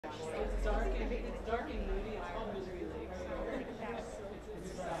dark and moody. It's called Misery Lake.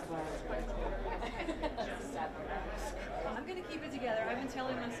 I'm going to keep it together. I've been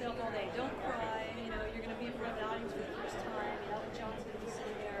telling myself all day, don't cry. You're going to be in front of an audience for the first time. Elton John's going to be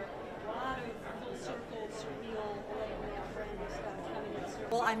sitting there. A lot of full circle, surreal, stuff coming in.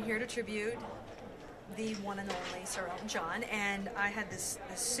 Well, I'm here to tribute the one and only Sir Elton John, and I had this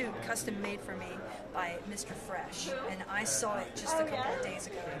suit custom made for me by Mr. Fresh, and I saw it just a couple of days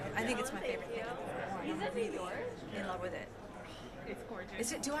ago. I think it's my favorite thing I've ever worn. I'm really in love with it. It's gorgeous.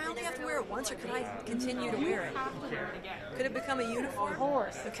 Is it? Do I only have to wear it once, or could I continue to wear it? You have to wear it again. Could it become a uniform? Of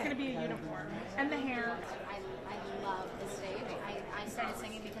course. Okay. It's going to be a uniform. And the hair. I love the stage. I started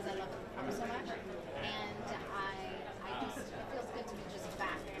singing because I love the performance so much, and I just, it feels good to be just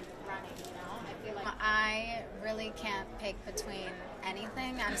back and running. I feel like I really can't pick between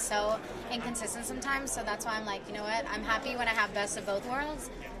anything. I'm so inconsistent sometimes, so that's why I'm like, you know what? I'm happy when I have best of both worlds,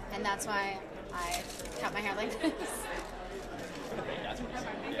 and that's why I cut my hair like this.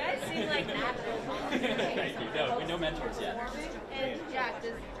 You guys seem like natural. Thank you. No, we no mentors yet. And Jack,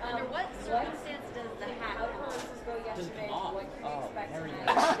 under what circumstance does the hat Just come off. Oh, there we go.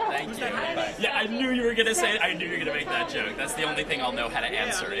 Thank you. Yeah, I knew you were gonna say it. I knew you were gonna make that joke. That's the only thing I'll know how to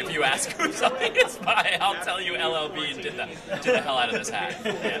answer. If you ask who something is by, I'll tell you LLB did the hell out of this hat.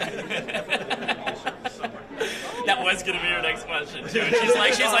 Yeah. That was gonna be your next question too. And she's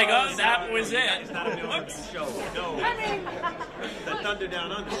like, oh, that was it. It's not a Milwaukee show. No. The Thunder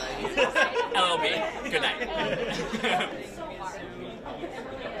Down Under. LLB. Good night.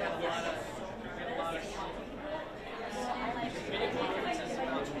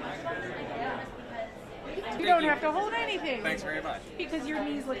 You don't have to hold anything. Thanks very much. Because your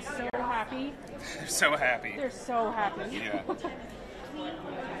knees look so happy. They're so happy. They're so happy. Yeah.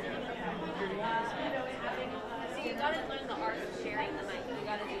 So you gotta learn the art of sharing the mic. You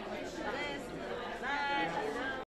gotta do